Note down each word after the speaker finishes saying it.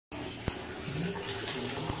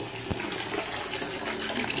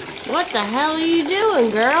What the hell are you doing,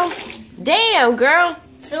 girl? Damn, girl.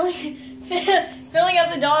 Filling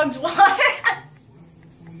up the dog's water.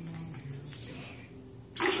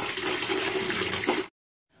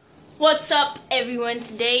 What's up, everyone?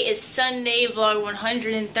 Today is Sunday, vlog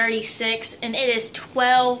 136, and it is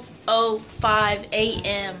 12:05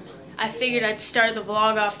 a.m. I figured I'd start the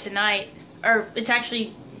vlog off tonight, or it's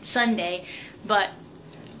actually Sunday, but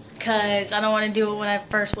because I don't want to do it when I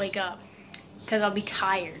first wake up, because I'll be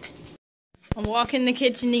tired. I'm walking in the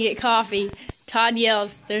kitchen to get coffee. Todd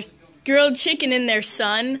yells, "There's grilled chicken in there,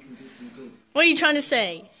 son." What are you trying to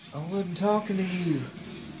say? I wasn't talking to you.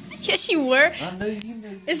 Yes, you were. I knew you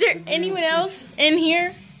knew. Is there anyone else in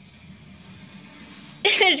here?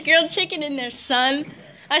 There's grilled chicken in there, son.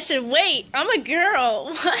 I said, wait, I'm a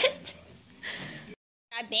girl. What?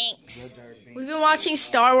 Thanks. We've been watching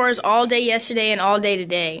Star Wars all day yesterday and all day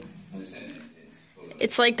today.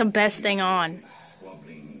 It's like the best thing on.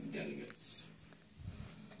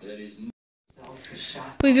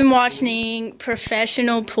 We've been watching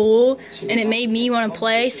professional pool, and it made me want to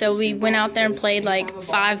play, so we went out there and played like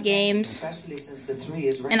 5 games,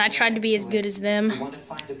 and I tried to be as good as them.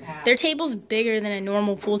 Their table's bigger than a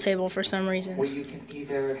normal pool table for some reason.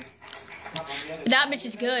 That bitch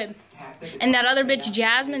is good, and that other bitch,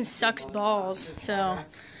 Jasmine, sucks balls, so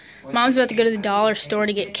Mom's about to go to the dollar store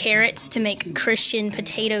to get carrots to make Christian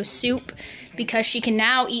potato soup, because she can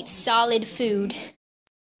now eat solid food.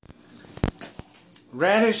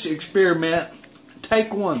 Radish experiment.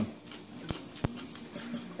 Take one.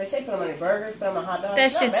 They say put them on your burgers, put them on hot dogs.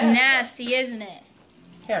 That shit's nasty, isn't it?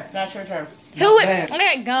 Here, now it's your turn. Who would? bad. I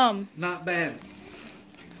got gum. Not bad.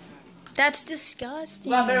 That's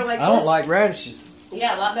disgusting. A lot better like I don't this. like radishes.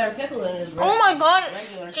 Yeah, a lot better pickle than it is. Oh my god, it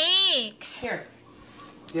Regular. stinks. Here.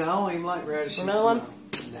 Yeah, I don't even like radishes. Another one?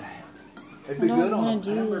 Nah. It'd be good on a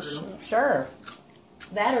hamburger. Sure.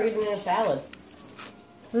 That or even in a salad.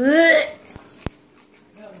 Ugh.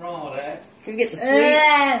 Nothing wrong with that. You get the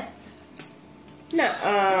sweet.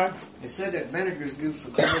 Nuh-uh. They said that vinegar's good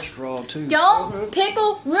for cholesterol too. Don't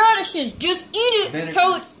pickle radishes. Just eat it Vinegar.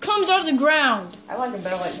 so it comes out of the ground. I like them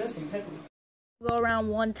better like this than pickled. Go around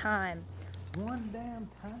one time. One damn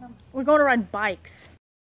time. We're going to ride bikes.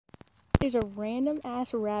 There's a random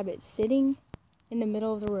ass rabbit sitting in the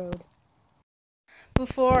middle of the road.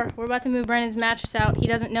 We're about to move Brandon's mattress out. He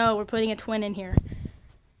doesn't know we're putting a twin in here.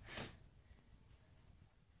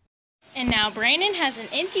 And now Brandon has an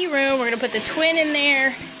empty room. We're going to put the twin in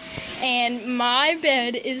there. And my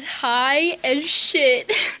bed is high as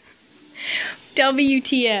shit.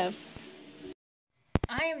 WTF.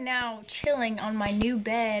 I am now chilling on my new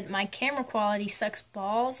bed. My camera quality sucks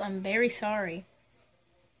balls. I'm very sorry.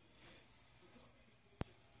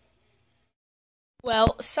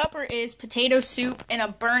 Well, supper is potato soup and a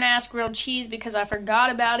burnt-ass grilled cheese because I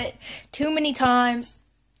forgot about it too many times,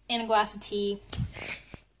 and a glass of tea.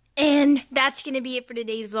 And that's going to be it for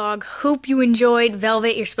today's vlog. Hope you enjoyed.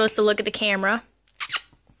 Velvet, you're supposed to look at the camera.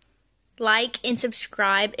 Like and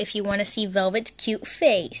subscribe if you want to see Velvet's cute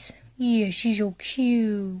face. Yeah, she's so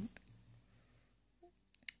cute.